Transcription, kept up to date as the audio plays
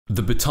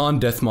The Bataan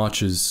death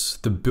marches,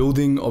 the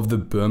building of the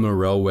Burma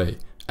Railway,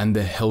 and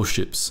the hell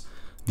ships.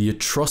 The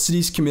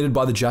atrocities committed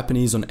by the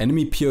Japanese on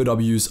enemy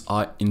POWs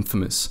are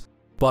infamous.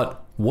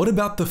 But what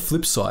about the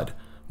flip side?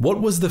 What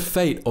was the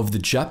fate of the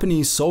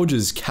Japanese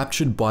soldiers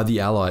captured by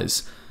the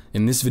Allies?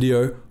 In this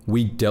video,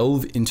 we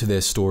delve into their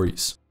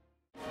stories.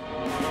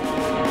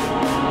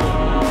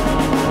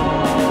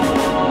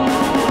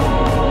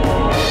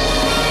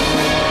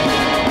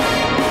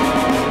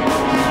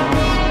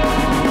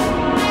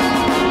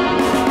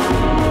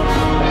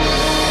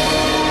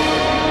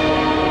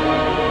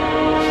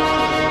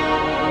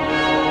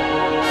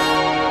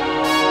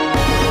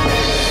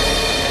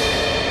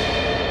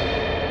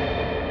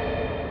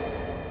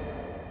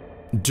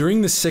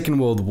 During the Second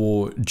World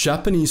War,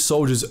 Japanese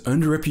soldiers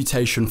earned a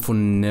reputation for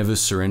never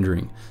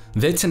surrendering.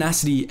 Their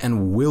tenacity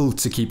and will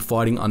to keep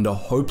fighting under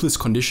hopeless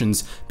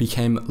conditions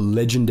became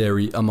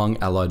legendary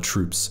among Allied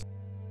troops.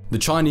 The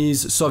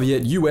Chinese,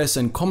 Soviet, US,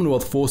 and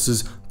Commonwealth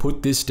forces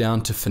put this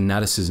down to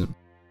fanaticism.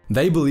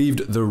 They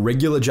believed the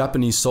regular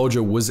Japanese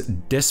soldier was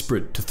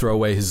desperate to throw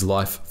away his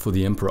life for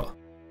the emperor.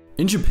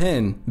 In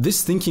Japan,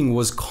 this thinking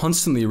was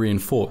constantly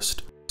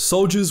reinforced.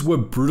 Soldiers were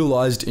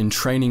brutalized in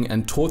training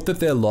and taught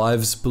that their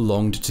lives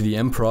belonged to the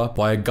emperor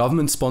by a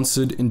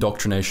government-sponsored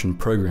indoctrination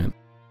program.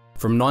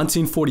 From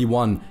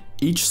 1941,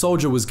 each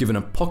soldier was given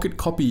a pocket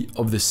copy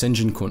of the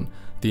Senjinkun,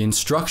 the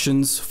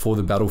instructions for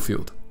the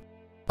battlefield.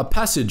 A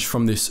passage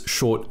from this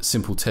short,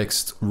 simple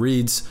text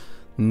reads,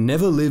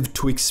 "Never live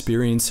to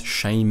experience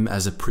shame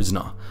as a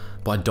prisoner.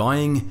 By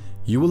dying,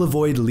 you will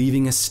avoid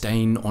leaving a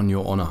stain on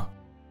your honor."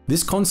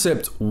 This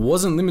concept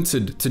wasn't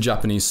limited to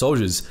Japanese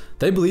soldiers.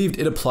 They believed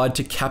it applied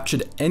to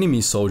captured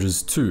enemy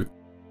soldiers too.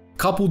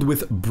 Coupled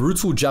with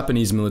brutal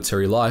Japanese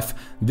military life,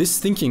 this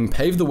thinking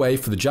paved the way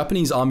for the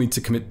Japanese army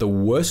to commit the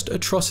worst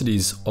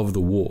atrocities of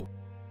the war.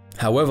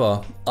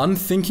 However,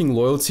 unthinking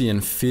loyalty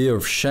and fear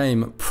of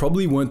shame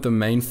probably weren't the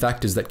main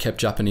factors that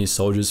kept Japanese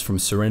soldiers from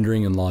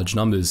surrendering in large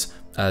numbers,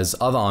 as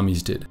other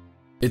armies did.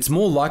 It's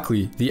more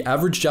likely the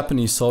average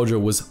Japanese soldier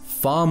was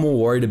far more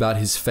worried about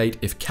his fate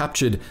if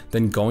captured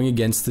than going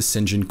against the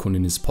Senjinkun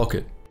in his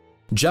pocket.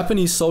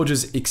 Japanese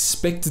soldiers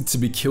expected to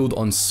be killed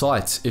on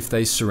sight if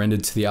they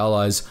surrendered to the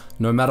Allies,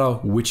 no matter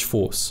which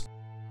force.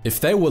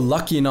 If they were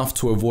lucky enough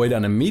to avoid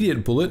an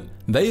immediate bullet,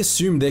 they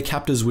assumed their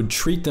captors would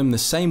treat them the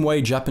same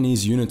way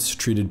Japanese units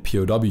treated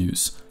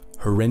POWs,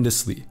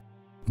 horrendously.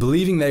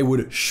 Believing they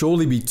would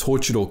surely be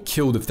tortured or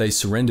killed if they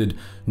surrendered,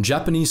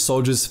 Japanese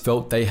soldiers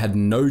felt they had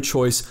no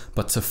choice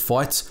but to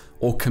fight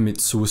or commit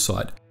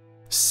suicide.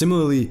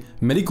 Similarly,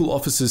 medical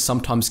officers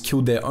sometimes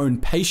killed their own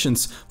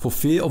patients for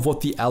fear of what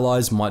the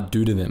Allies might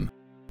do to them.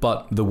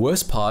 But the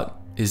worst part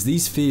is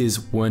these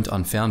fears weren't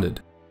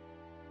unfounded.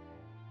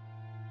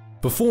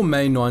 Before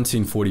May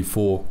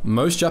 1944,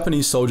 most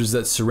Japanese soldiers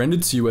that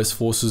surrendered to US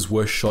forces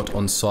were shot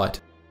on sight.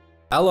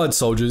 Allied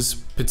soldiers,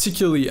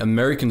 particularly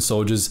American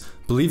soldiers,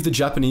 believed the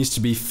Japanese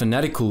to be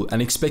fanatical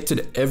and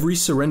expected every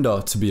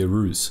surrender to be a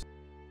ruse.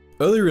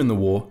 Earlier in the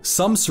war,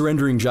 some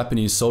surrendering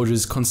Japanese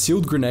soldiers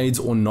concealed grenades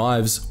or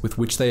knives with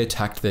which they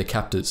attacked their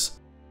captors.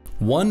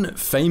 One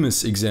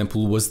famous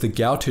example was the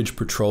Gautage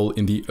Patrol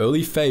in the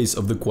early phase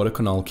of the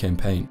Guadalcanal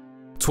campaign.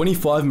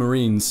 25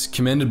 Marines,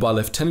 commanded by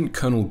Lieutenant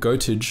Colonel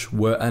Gautage,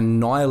 were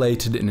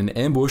annihilated in an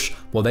ambush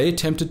while they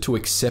attempted to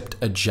accept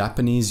a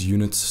Japanese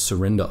unit's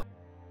surrender.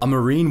 A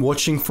Marine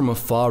watching from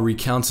afar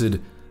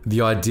recounted,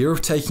 "The idea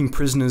of taking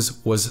prisoners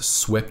was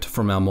swept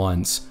from our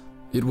minds.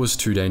 It was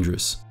too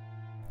dangerous."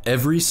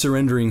 Every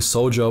surrendering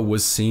soldier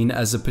was seen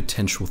as a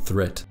potential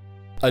threat.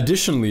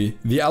 Additionally,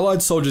 the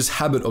Allied soldiers'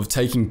 habit of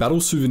taking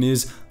battle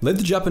souvenirs led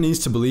the Japanese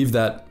to believe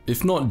that,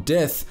 if not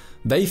death,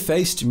 they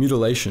faced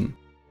mutilation.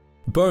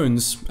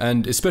 Bones,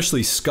 and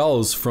especially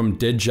skulls from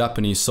dead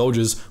Japanese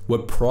soldiers, were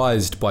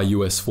prized by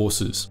US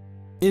forces.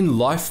 In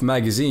Life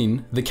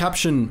magazine, the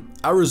caption,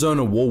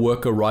 "Arizona war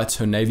worker writes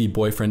her Navy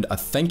boyfriend a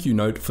thank you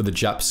note for the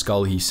Jap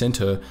skull he sent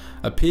her,"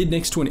 appeared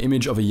next to an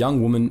image of a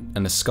young woman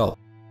and a skull.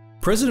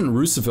 President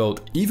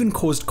Roosevelt even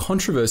caused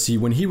controversy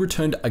when he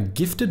returned a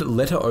gifted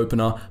letter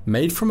opener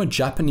made from a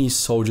Japanese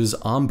soldier's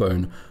arm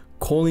bone,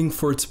 calling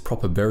for its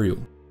proper burial.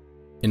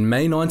 In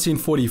May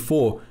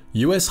 1944,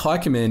 US High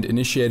Command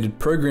initiated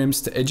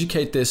programs to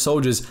educate their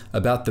soldiers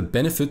about the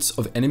benefits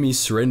of enemies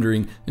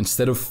surrendering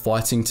instead of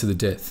fighting to the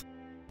death.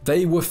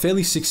 They were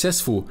fairly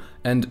successful,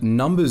 and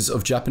numbers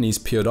of Japanese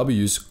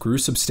POWs grew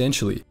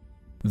substantially.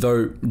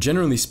 Though,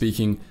 generally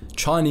speaking,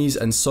 Chinese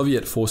and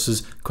Soviet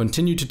forces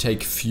continued to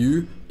take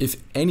few, if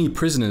any,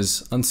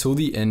 prisoners until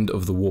the end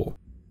of the war.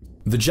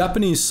 The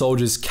Japanese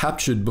soldiers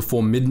captured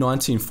before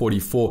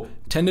mid-1944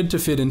 tended to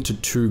fit into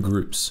two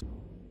groups.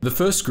 The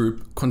first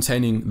group,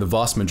 containing the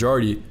vast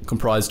majority,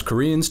 comprised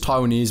Koreans,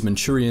 Taiwanese,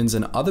 Manchurians,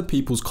 and other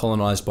peoples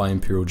colonized by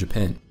Imperial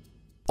Japan.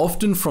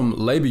 Often from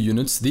labor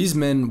units, these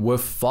men were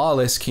far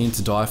less keen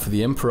to die for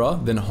the emperor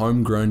than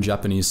homegrown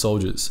Japanese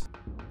soldiers.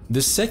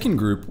 The second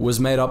group was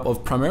made up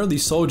of primarily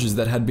soldiers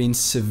that had been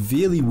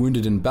severely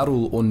wounded in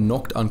battle or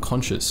knocked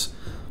unconscious.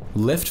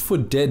 Left for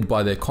dead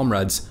by their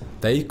comrades,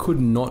 they could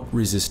not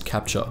resist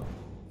capture.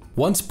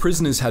 Once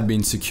prisoners had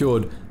been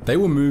secured, they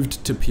were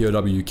moved to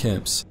POW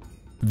camps.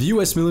 The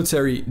US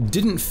military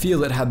didn't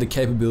feel it had the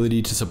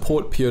capability to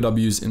support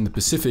POWs in the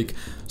Pacific,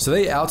 so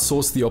they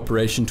outsourced the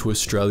operation to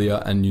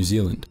Australia and New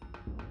Zealand.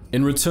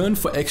 In return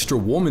for extra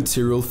war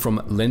material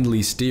from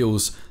Lend-Lease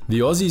deals, the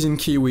Aussies and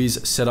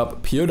Kiwis set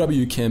up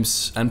POW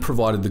camps and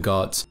provided the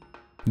guards.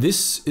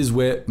 This is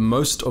where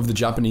most of the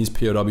Japanese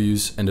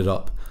POWs ended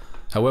up.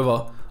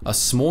 However, a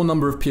small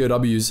number of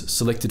POWs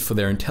selected for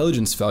their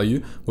intelligence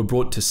value were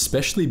brought to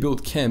specially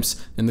built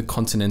camps in the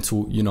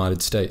continental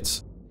United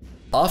States.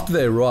 After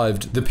they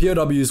arrived, the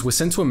POWs were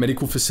sent to a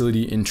medical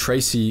facility in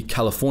Tracy,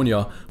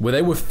 California, where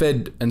they were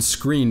fed and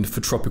screened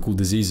for tropical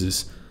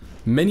diseases.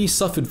 Many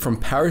suffered from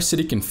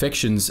parasitic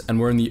infections and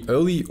were in the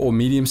early or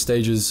medium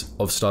stages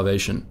of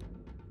starvation.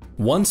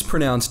 Once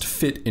pronounced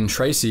fit in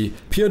Tracy,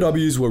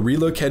 POWs were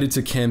relocated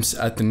to camps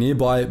at the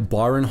nearby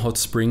Byron Hot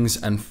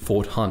Springs and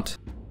Fort Hunt.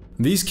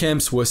 These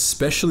camps were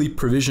specially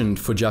provisioned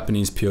for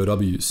Japanese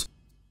POWs.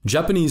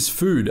 Japanese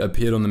food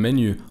appeared on the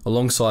menu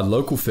alongside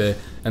local fare,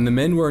 and the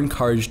men were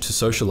encouraged to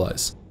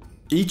socialize.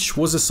 Each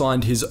was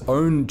assigned his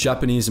own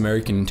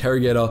Japanese-American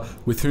interrogator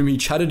with whom he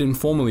chatted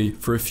informally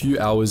for a few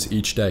hours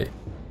each day.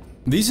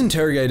 These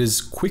interrogators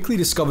quickly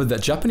discovered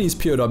that Japanese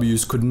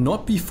POWs could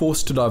not be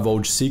forced to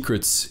divulge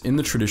secrets in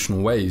the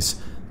traditional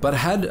ways, but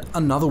had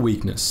another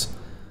weakness.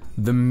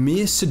 The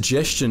mere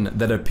suggestion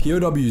that a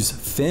POW's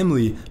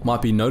family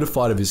might be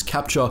notified of his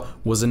capture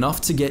was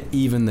enough to get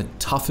even the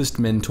toughest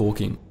men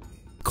talking.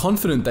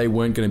 Confident they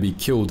weren't going to be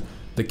killed,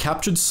 the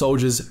captured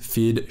soldiers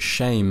feared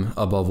shame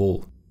above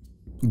all.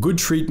 Good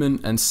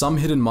treatment and some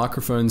hidden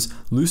microphones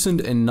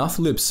loosened enough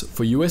lips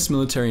for US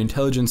military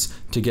intelligence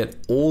to get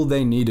all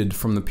they needed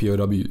from the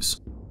POWs.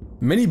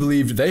 Many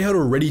believed they had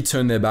already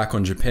turned their back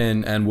on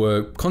Japan and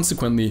were,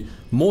 consequently,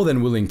 more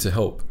than willing to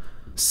help.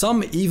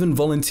 Some even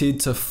volunteered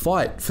to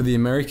fight for the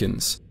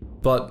Americans.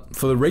 But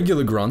for the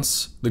regular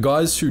grunts, the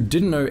guys who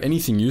didn't know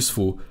anything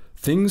useful,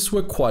 things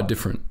were quite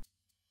different.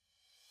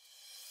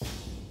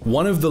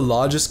 One of the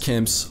largest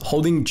camps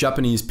holding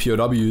Japanese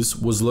POWs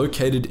was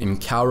located in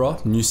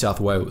Cowra, New South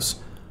Wales.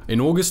 In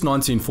August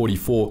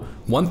 1944,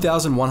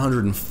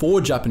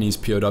 1,104 Japanese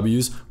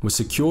POWs were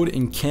secured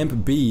in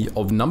Camp B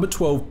of No.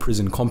 12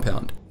 prison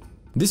compound.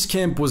 This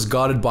camp was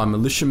guarded by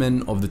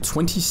militiamen of the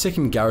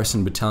 22nd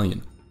Garrison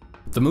Battalion.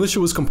 The militia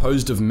was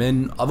composed of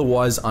men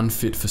otherwise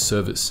unfit for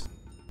service.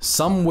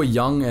 Some were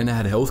young and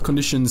had health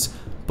conditions,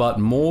 but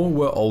more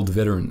were old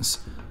veterans.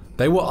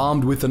 They were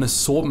armed with an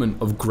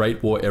assortment of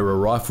Great War era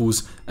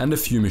rifles and a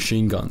few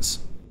machine guns.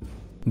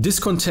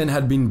 Discontent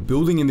had been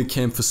building in the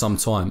camp for some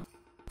time.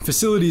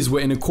 Facilities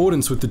were in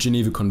accordance with the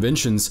Geneva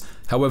Conventions,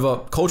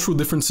 however, cultural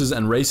differences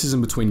and racism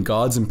between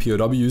guards and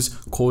POWs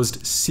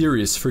caused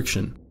serious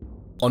friction.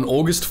 On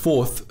August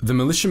 4th, the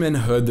militiamen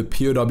heard the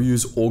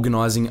POWs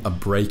organizing a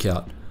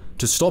breakout.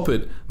 To stop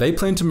it, they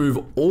planned to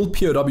move all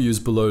POWs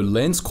below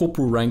Lance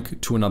Corporal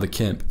rank to another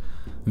camp.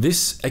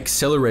 This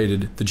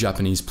accelerated the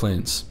Japanese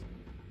plans.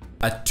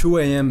 At 2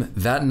 AM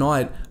that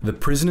night, the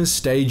prisoners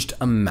staged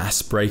a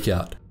mass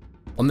breakout.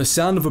 On the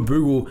sound of a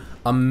bugle,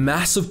 a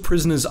mass of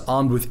prisoners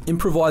armed with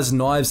improvised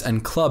knives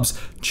and clubs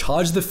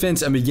charged the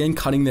fence and began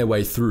cutting their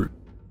way through.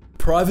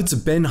 Privates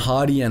Ben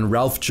Hardy and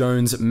Ralph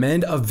Jones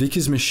manned a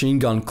Vickers machine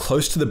gun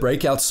close to the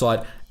breakout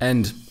site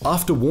and,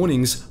 after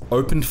warnings,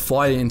 opened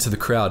fire into the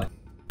crowd.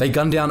 They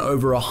gunned down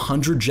over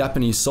 100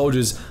 Japanese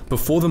soldiers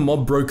before the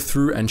mob broke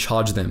through and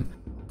charged them.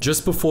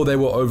 Just before they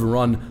were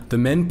overrun, the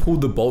men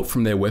pulled the bolt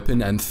from their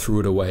weapon and threw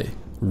it away,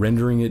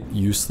 rendering it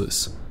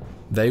useless.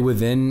 They were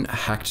then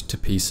hacked to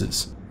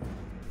pieces.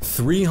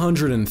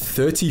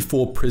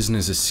 334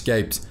 prisoners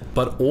escaped,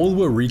 but all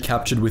were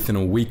recaptured within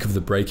a week of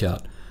the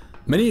breakout.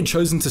 Many had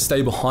chosen to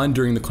stay behind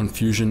during the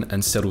confusion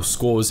and settle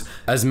scores,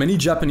 as many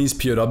Japanese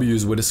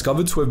POWs were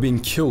discovered to have been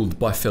killed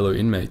by fellow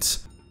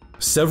inmates.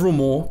 Several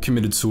more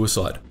committed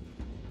suicide.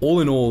 All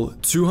in all,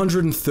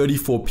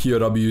 234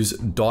 POWs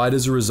died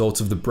as a result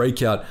of the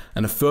breakout,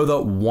 and a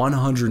further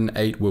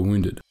 108 were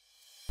wounded.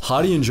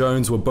 Hardy and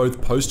Jones were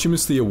both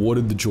posthumously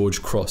awarded the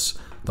George Cross,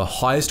 the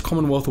highest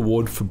Commonwealth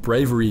award for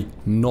bravery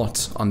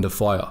not under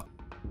fire.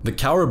 The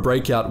Cowra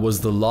breakout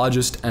was the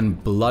largest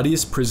and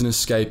bloodiest prison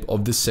escape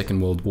of the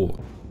Second World War.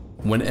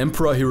 When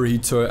Emperor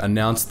Hirohito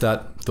announced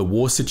that the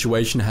war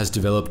situation has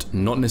developed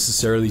not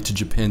necessarily to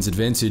Japan's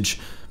advantage,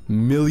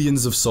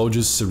 millions of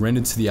soldiers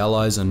surrendered to the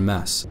Allies en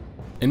masse.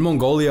 In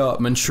Mongolia,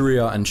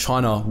 Manchuria, and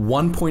China,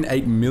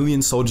 1.8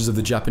 million soldiers of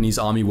the Japanese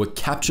army were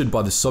captured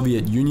by the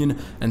Soviet Union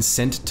and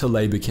sent to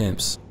labor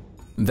camps.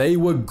 They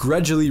were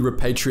gradually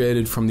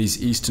repatriated from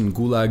these eastern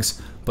gulags,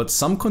 but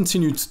some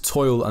continued to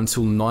toil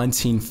until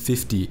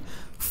 1950,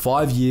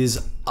 5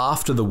 years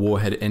after the war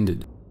had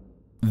ended.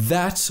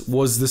 That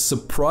was the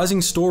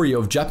surprising story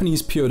of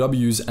Japanese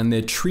POWs and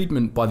their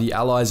treatment by the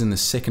Allies in the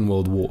Second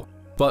World War.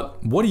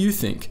 But what do you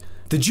think?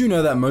 Did you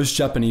know that most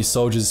Japanese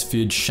soldiers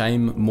feared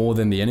shame more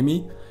than the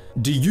enemy?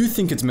 Do you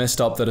think it's messed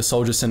up that a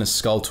soldier sent a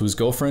skull to his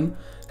girlfriend?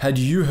 Had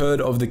you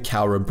heard of the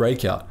Cowra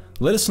breakout?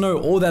 Let us know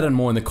all that and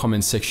more in the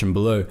comments section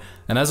below.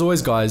 And as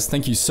always guys,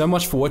 thank you so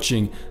much for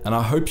watching, and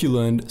I hope you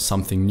learned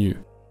something new.